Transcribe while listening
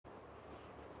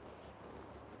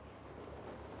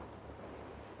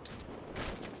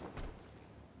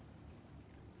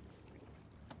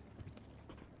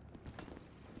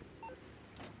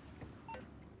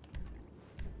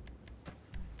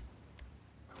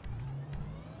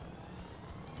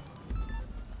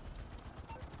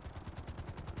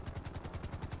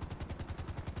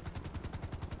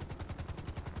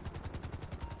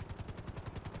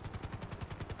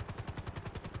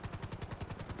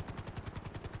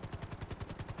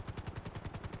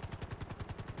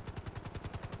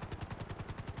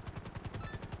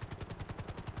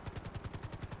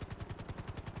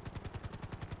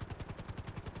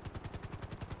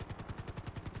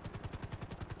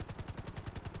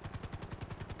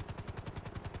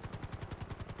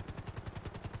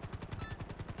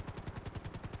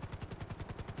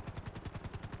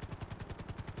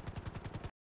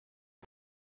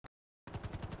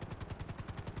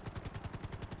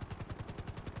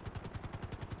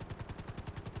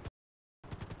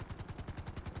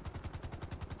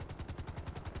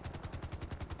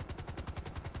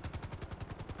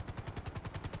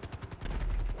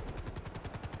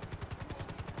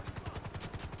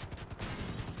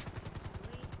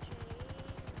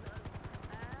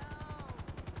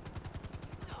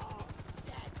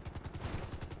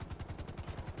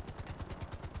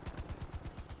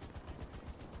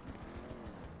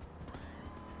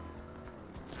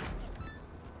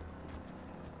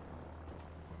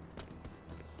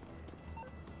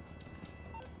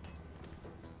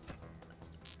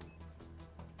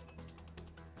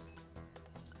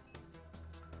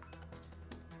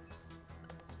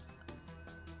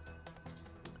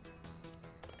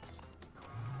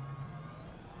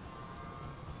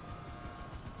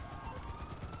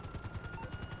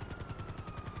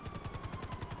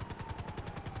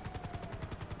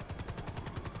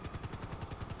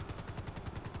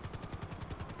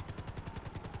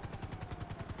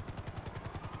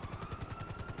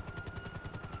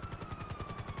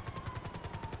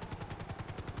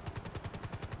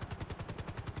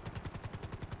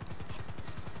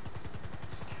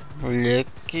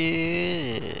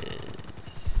Lucky.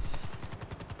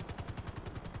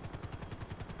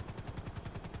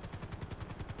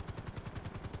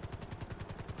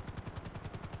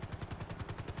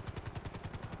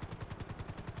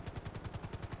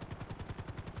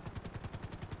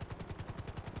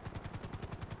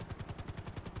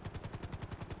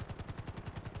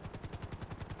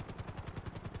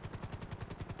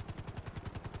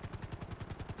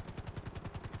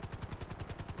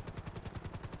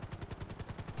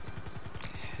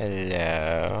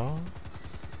 Hello.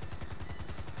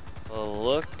 Well,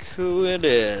 look who it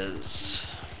is.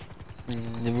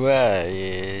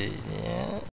 Right,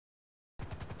 yeah.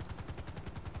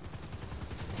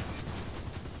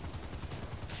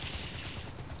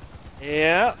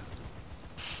 Yeah.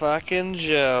 Fucking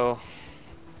Joe.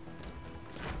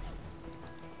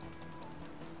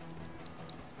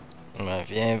 Well, if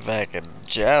you ain't fucking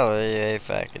Joe, you ain't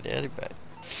fucking anybody.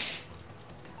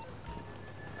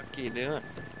 What are you doing?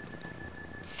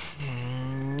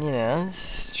 You know,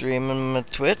 streaming my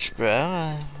Twitch,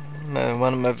 bro.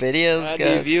 One of my videos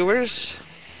got... viewers?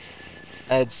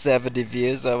 I had 70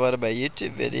 views on one of my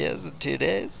YouTube videos in 2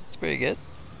 days. It's pretty good.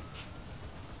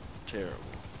 Terrible.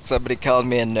 Somebody called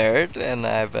me a nerd, and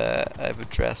I've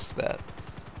addressed that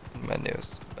in my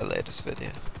latest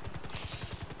video.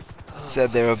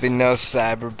 Said there will be no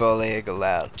cyberbullying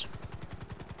allowed.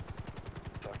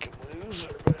 Fucking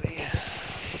loser, buddy.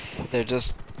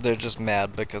 They're just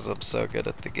mad because I'm so good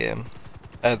at the game.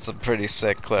 I had some pretty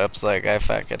sick clips, like I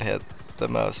fucking hit the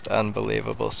most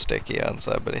unbelievable sticky on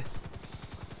somebody.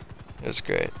 It was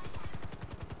great.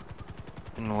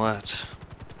 In what?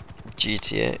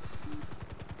 GTA.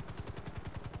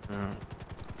 Mm.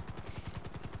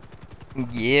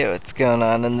 Yeah, what's going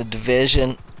on in the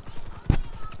Division?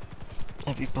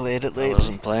 Have you played it lately? I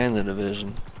wasn't playing the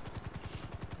Division.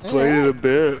 Played it a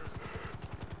bit.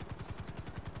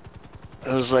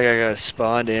 It was like I got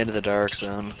spawned into the dark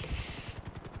zone.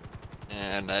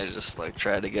 And I just like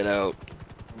tried to get out.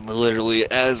 Literally,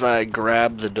 as I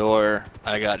grabbed the door,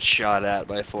 I got shot at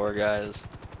by 4 guys.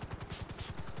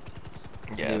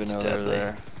 Yeah, it's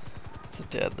deadly. It's a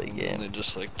deadly game. And they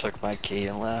just like took my key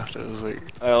and left. It was like,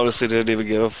 I honestly didn't even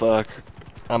give a fuck.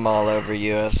 I'm all over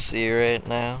UFC right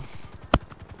now.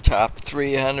 Top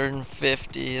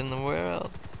 350 in the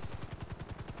world.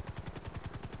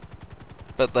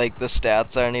 But like the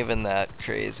stats aren't even that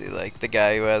crazy. Like the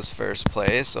guy who has first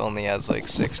place only has like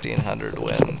 1,600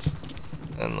 wins.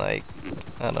 And like,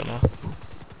 I don't know.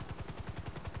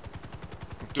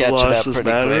 Do losses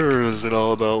matter, or is it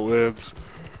all about wins?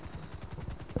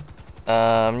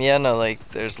 Yeah, no, like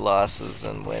there's losses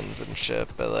and wins and shit,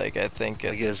 but like I think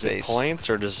it's like, is it points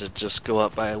or does it just go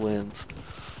up by wins?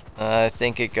 I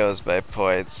think it goes by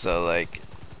points, so like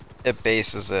it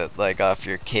bases it like off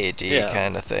your KD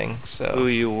kind of thing. So who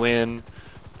you win,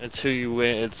 it's who you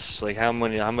win. It's like how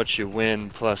much you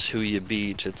win plus who you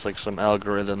beat. It's like some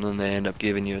algorithm, and they end up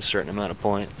giving you a certain amount of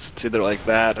points. It's either like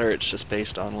that or it's just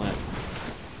based on win.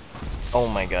 Oh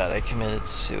my god, I committed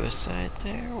suicide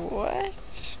there. What?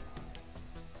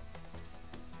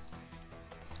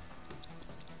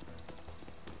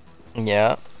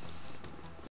 Yeah.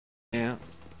 Yeah.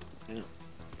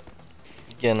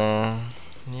 Yeah.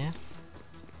 Yeah.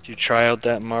 Did you try out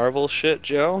that Marvel shit,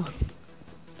 Joe?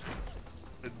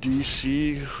 The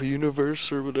DC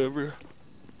universe or whatever?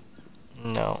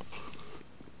 No.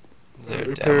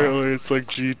 Apparently it's like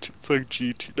GT. It's like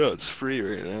GT. No, it's free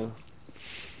right now.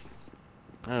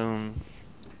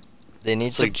 They need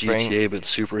it's to like GTA but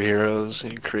superheroes.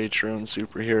 And you create your own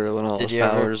superhero and all his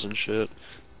powers and shit.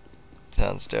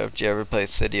 Sounds dope. Did you ever play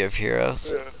City of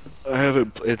Heroes? I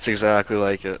haven't. It's exactly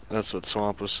like it. That's what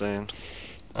Swamp was saying.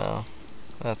 Oh,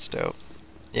 that's dope.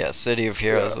 Yeah, City of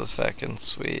Heroes was fucking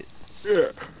sweet. Yeah.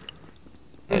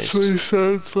 That's what he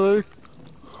sounds like.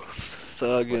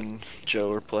 Thug and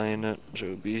Joe are playing it.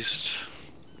 Joe Beast.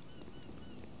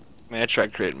 I mean, I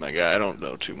tried creating my guy. I don't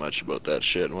know too much about that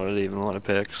shit and what I even want to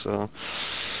pick, so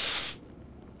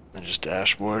I just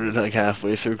dashboarded like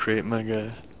halfway through creating my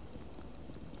guy.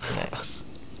 Nice.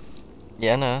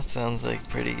 Yeah, no, it sounds like a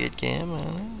pretty good game. I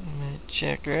don't know. I'm gonna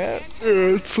check her out.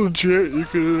 Yeah, it's legit. You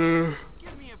can.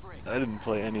 I didn't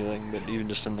play anything, but even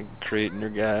just in the creating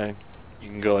your guy, you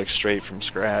can go like straight from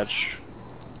scratch,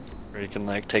 or you can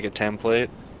like take a template.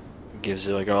 It gives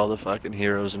you like all the fucking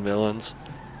heroes and villains,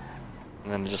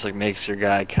 and then it just like makes your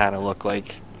guy kind of look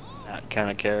like that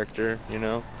kind of character, you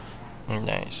know?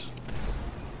 Nice.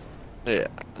 Yeah,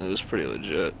 it was pretty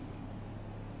legit.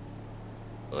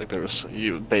 Like there was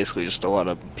basically just a lot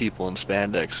of people in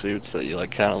spandex suits that you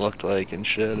like kind of looked like and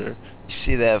shit, or you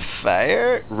see that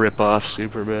fire? Rip off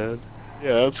super bad.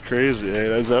 Yeah, that's crazy.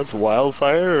 Is that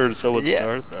wildfire or did someone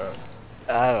Yeah. start that?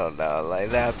 I don't know, like,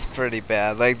 that's pretty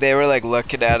bad. Like, they were, like,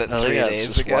 looking at it Oh, 3 yeah, it's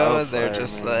days just ago, and they're wildfire,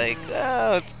 just man. like,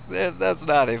 oh, that's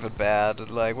not even bad.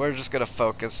 And, like, we're just gonna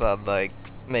focus on, like,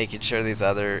 making sure these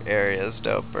other areas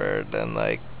don't burn, and,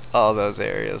 like, all those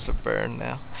areas have burned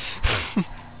now.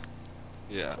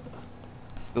 Yeah.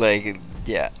 Like,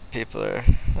 yeah, people are,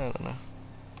 I don't know.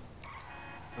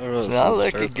 I don't know, It's did not someone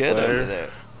looking start the good over fire? there.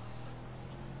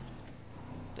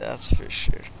 That's for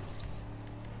sure.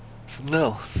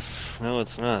 No. No,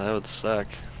 it's not. That would suck.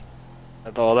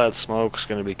 All that smoke's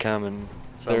gonna be coming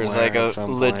There's somewhere like at a some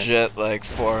point. legit like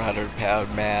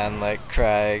 400-pound man like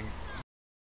crying,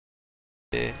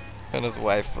 and his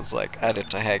wife was like, "I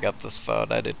need to hang up this phone.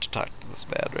 I need to talk to this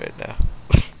man right now."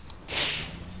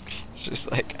 She's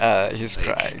like, he's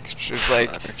crying.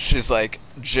 She's like,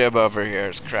 Jim over here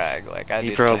is crying. Like, I He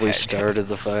need probably to hang. started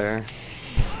the fire.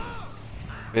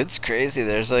 It's crazy.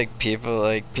 There's like people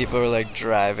are like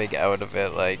driving out of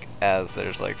it like as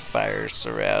there's like fires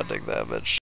surrounding them and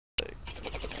shit.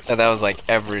 And that was like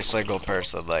every single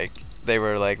person. Like they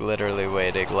were like literally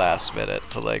waiting last minute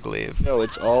to like leave. Yo,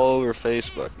 it's all over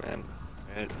Facebook, man.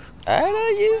 Right? I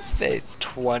don't use Facebook.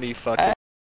 20 fucking.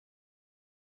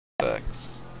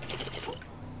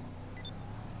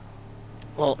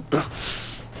 Well,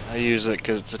 I use it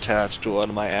because it's attached to one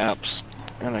of my apps,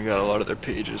 and I got a lot of their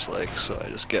pages liked, so I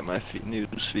just get my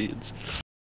news feeds.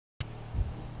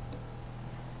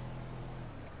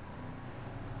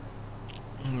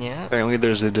 Yeah. Apparently,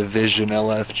 there's a Division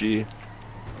LFG.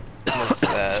 What's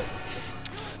that?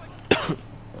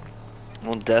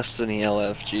 Well, Destiny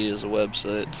LFG is a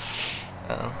website.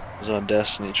 Oh. It was on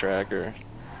Destiny Tracker.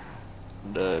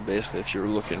 And basically, if you were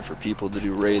looking for people to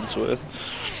do raids with,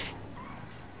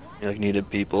 you like needed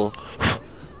people,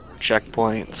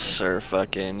 checkpoints, or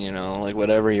fucking, you know, like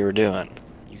whatever you were doing,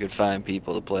 you could find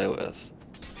people to play with.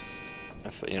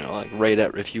 If you know, like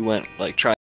if you went like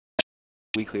try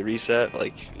weekly reset,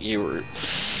 like you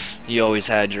always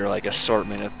had your like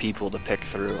assortment of people to pick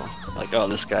through. Like, oh,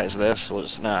 this guy's this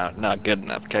was not good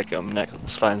enough. Kick him. Next,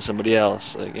 let's find somebody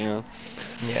else. Like, you know.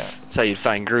 Yeah. That's how you'd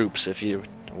find groups if you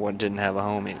didn't have a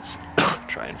homies.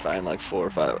 Try and find like 4 or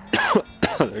 5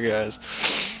 other guys.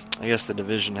 I guess the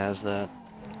Division has that.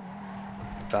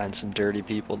 Find some dirty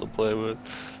people to play with.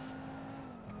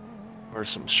 Or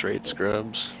some straight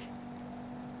scrubs.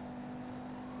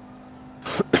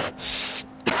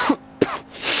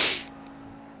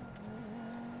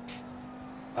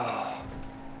 Oh.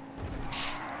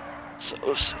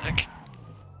 So sick.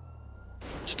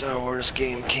 Star Wars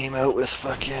game came out with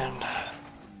fucking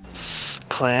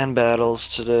clan battles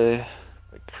today.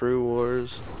 Like crew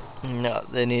wars. No,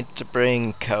 they need to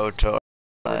bring KOTOR.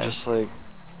 They're just like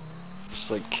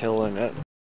killing it.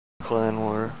 Clan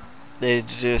war. They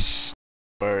just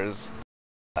wars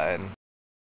and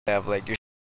have like your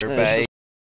Yeah, bag,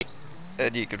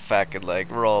 and you could fucking like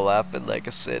roll up in like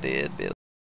a city and be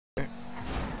like,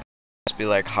 just be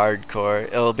like hardcore.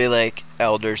 It'll be like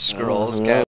Elder Scrolls who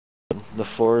kind. knows? The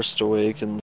Forest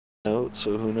Awakens out,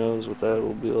 so who knows what that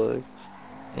will be like.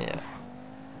 Yeah.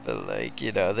 But like,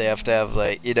 you know, they have to have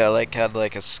like, you know, like kind of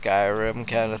like a Skyrim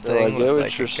kind of No, I thing get with what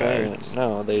like you're the saying. guards.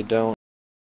 No, they don't.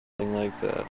 Anything like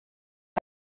that.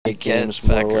 You Make can't games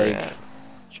more fuck like around.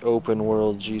 open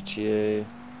world GTA.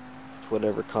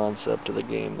 Whatever concept of the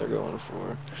game they're going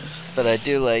for. But I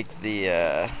do like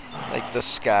the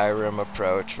Skyrim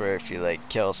approach where if you like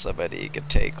kill somebody, you could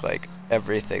take like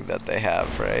everything that they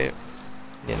have, right?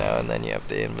 You know, and then you have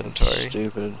the inventory. That's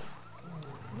stupid.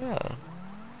 Yeah.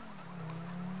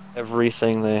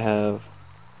 Everything they have.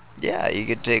 Yeah, you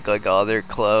could take like all their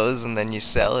clothes and then you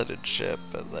sell it and shit,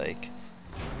 but like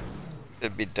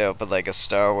it'd be dope in like a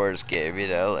Star Wars game, you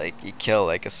know, like you kill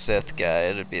like a Sith guy,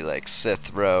 it'd be like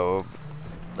Sith robe,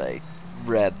 like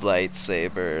red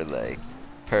lightsaber, like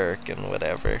perk and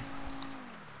whatever.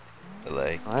 But,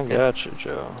 like I got you,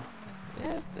 Joe.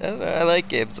 yeah, I don't know, I like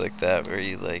games like that where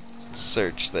you like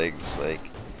search things like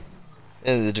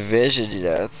in the Division, you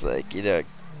know, it's like, you know,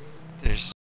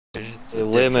 there's it's They a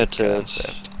limit different it.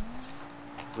 concept.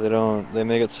 They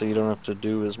make it so you don't have to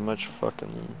do as much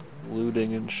fucking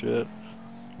looting and shit.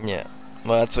 Yeah,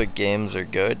 well, that's what games are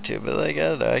good to, but like, I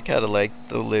don't know, I kind of like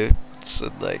the loots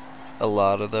and like a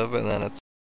lot of them, and then it's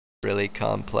really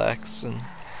complex, and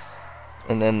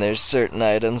then there's certain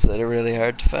items that are really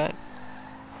hard to find.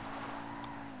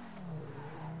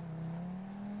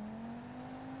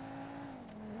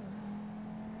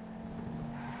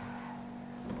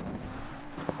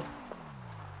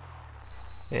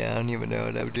 Yeah, I don't even know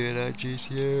what I'm doing on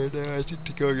GTA right now. I need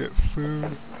to go get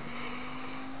food.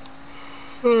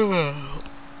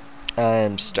 I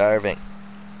am starving.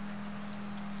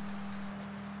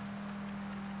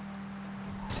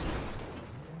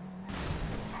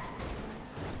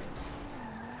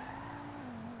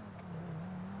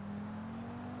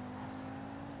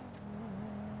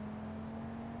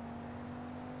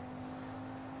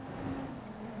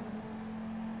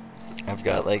 I've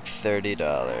got like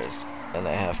 $30 and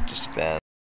I have to spend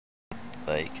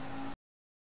like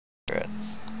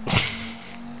cigarettes.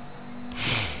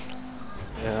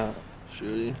 Yeah,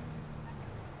 shooty.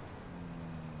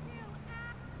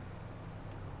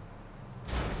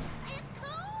 It's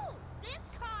cool! This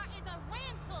car is a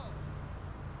rental!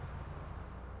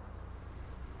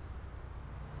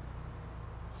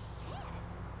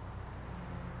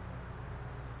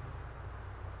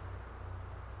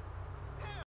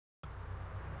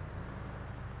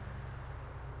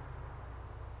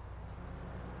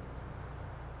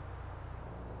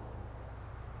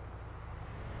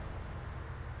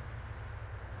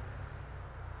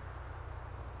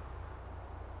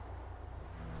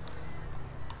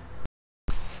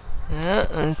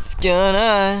 What's going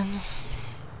on?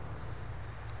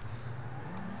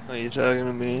 Are you talking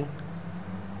to me?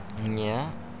 Yeah.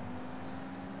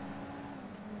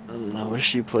 I don't know, I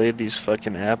wish you played these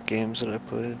fucking app games that I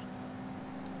played.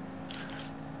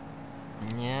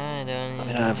 Yeah, I don't I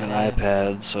even have an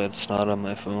iPad, so it's not on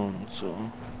my phone, so...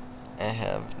 I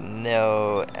have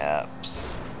no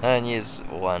apps. I don't use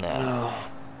one app. No.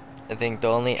 I think the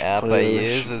only app I Play with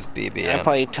use is I BBM.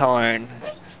 play Torn.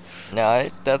 No,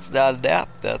 that's not an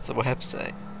app. That's a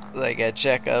website. Like, I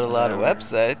check out a lot of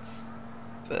websites,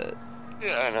 but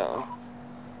Yeah, I know.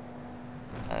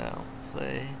 I don't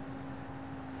play.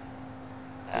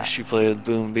 Wish you played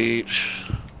Boom Beach.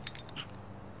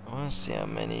 I want to see how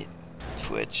many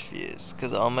Twitch views,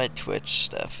 because all my Twitch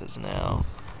stuff is now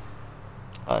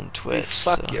on Twitch.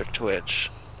 Fuck so. your Twitch.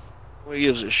 Who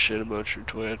gives a shit about your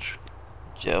Twitch?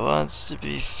 Joe wants to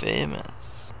be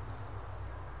famous.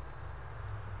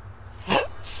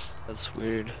 That's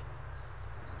weird.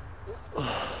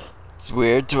 It's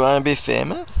weird to want to be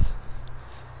famous?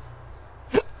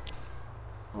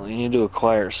 Well, you need to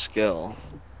acquire skill.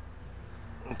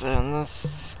 But I'm the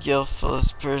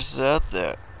skillfulest person out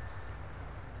there.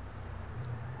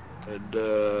 And,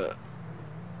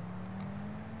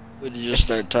 when you just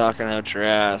start talking out your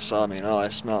ass, I mean, all I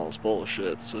smell is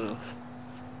bullshit, so...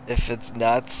 If it's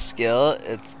not skill,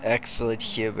 it's excellent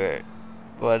humor.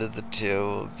 One of the two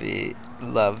will be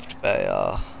loved by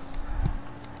all.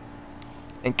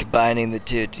 And combining the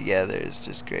two together is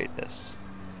just greatness.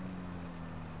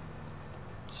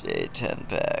 J10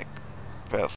 pack.